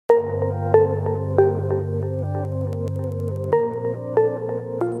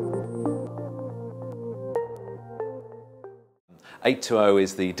820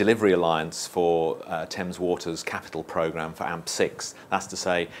 is the delivery alliance for Thames Water's capital programme for AMP6. That's to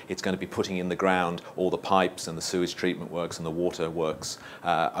say it's going to be putting in the ground all the pipes and the sewage treatment works and the water works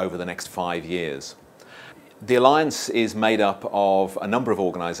over the next 5 years. The alliance is made up of a number of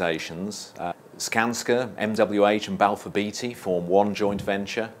organisations. Skanska, MWH and Balfour Beatty form one joint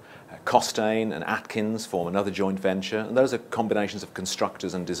venture. Costain and Atkins form another joint venture, and those are combinations of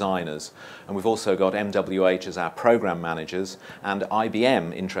constructors and designers. And we've also got MWH as our programme managers and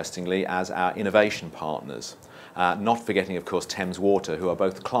IBM, interestingly, as our innovation partners. Not forgetting, of course, Thames Water, who are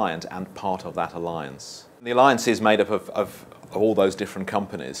both client and part of that alliance. The alliance is made up of all those different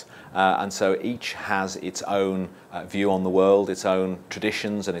companies, and so each has its own view on the world, its own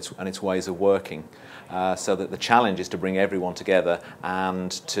traditions and its ways of working. So that the challenge is to bring everyone together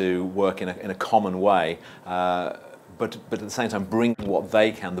and to work in a common way, but at the same time bring what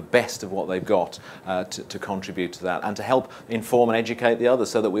they can, the best of what they've got, to contribute to that and to help inform and educate the others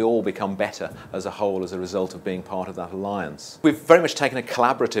so that we all become better as a whole as a result of being part of that alliance. We've very much taken a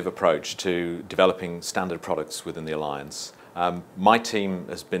collaborative approach to developing standard products within the alliance. My team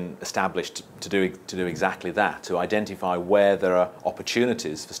has been established to do exactly that, to identify where there are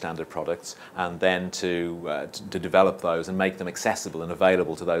opportunities for standard products and then to develop those and make them accessible and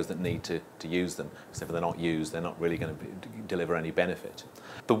available to those that need to use them. Because if they're not used, they're not really going to deliver any benefit.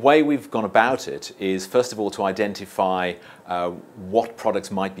 The way we've gone about it is, first of all, to identify what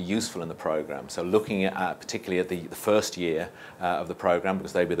products might be useful in the programme. So looking at particularly at the first year of the programme,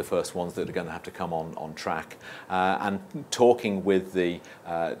 because they'll be the first ones that are going to have to come on track, and talking with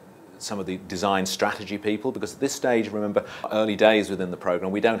some of the design strategy people, because at this stage, remember, early days within the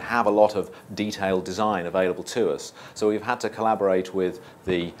programme, we don't have a lot of detailed design available to us. So we've had to collaborate with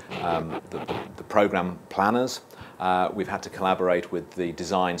the programme planners. We've had to collaborate with the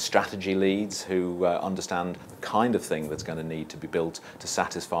design strategy leads who understand the kind of thing that's going to need to be built to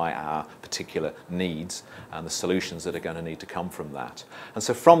satisfy our particular needs and the solutions that are going to need to come from that. And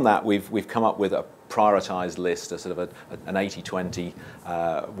so from that we've come up with a prioritised list, a sort of an 80-20,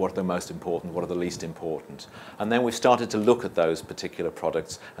 what are the most important, what are the least important. And then we've started to look at those particular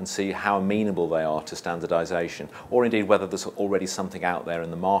products and see how amenable they are to standardisation, or indeed whether there's already something out there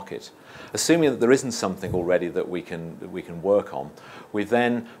in the market. Assuming that there isn't something already that we can work on, we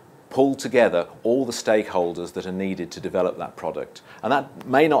then pull together all the stakeholders that are needed to develop that product. And that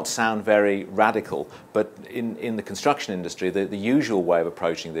may not sound very radical, but in the construction industry, the usual way of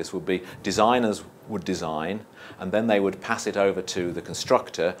approaching this would be designers would design, and then they would pass it over to the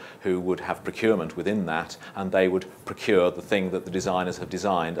constructor, who would have procurement within that, and they would procure the thing that the designers have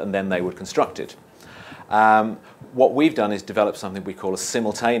designed, and then they would construct it. What we've done is develop something we call a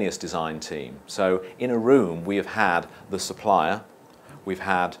simultaneous design team. So in a room, we have had the supplier, we've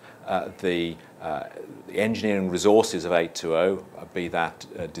had the engineering resources of 820, be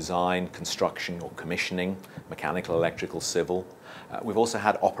that design, construction or commissioning, mechanical, electrical, civil. We've also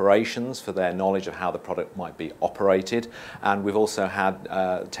had operations for their knowledge of how the product might be operated, and we've also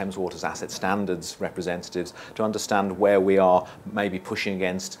had Thames Water's asset standards representatives to understand where we are maybe pushing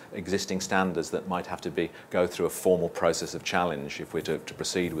against existing standards that might have to go through a formal process of challenge if we're to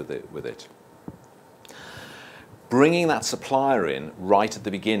proceed with it. Bringing that supplier in right at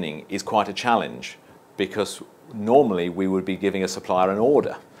the beginning is quite a challenge, because normally we would be giving a supplier an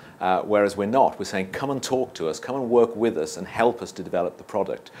order, whereas we're not. We're saying, come and talk to us, come and work with us and help us to develop the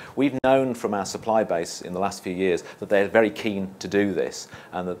product. We've known from our supply base in the last few years that they're very keen to do this,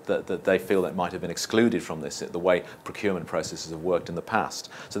 and that they feel that might have been excluded from this, the way procurement processes have worked in the past.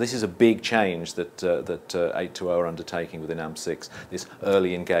 So this is a big change that 820 are undertaking within AMP6, this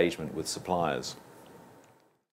early engagement with suppliers.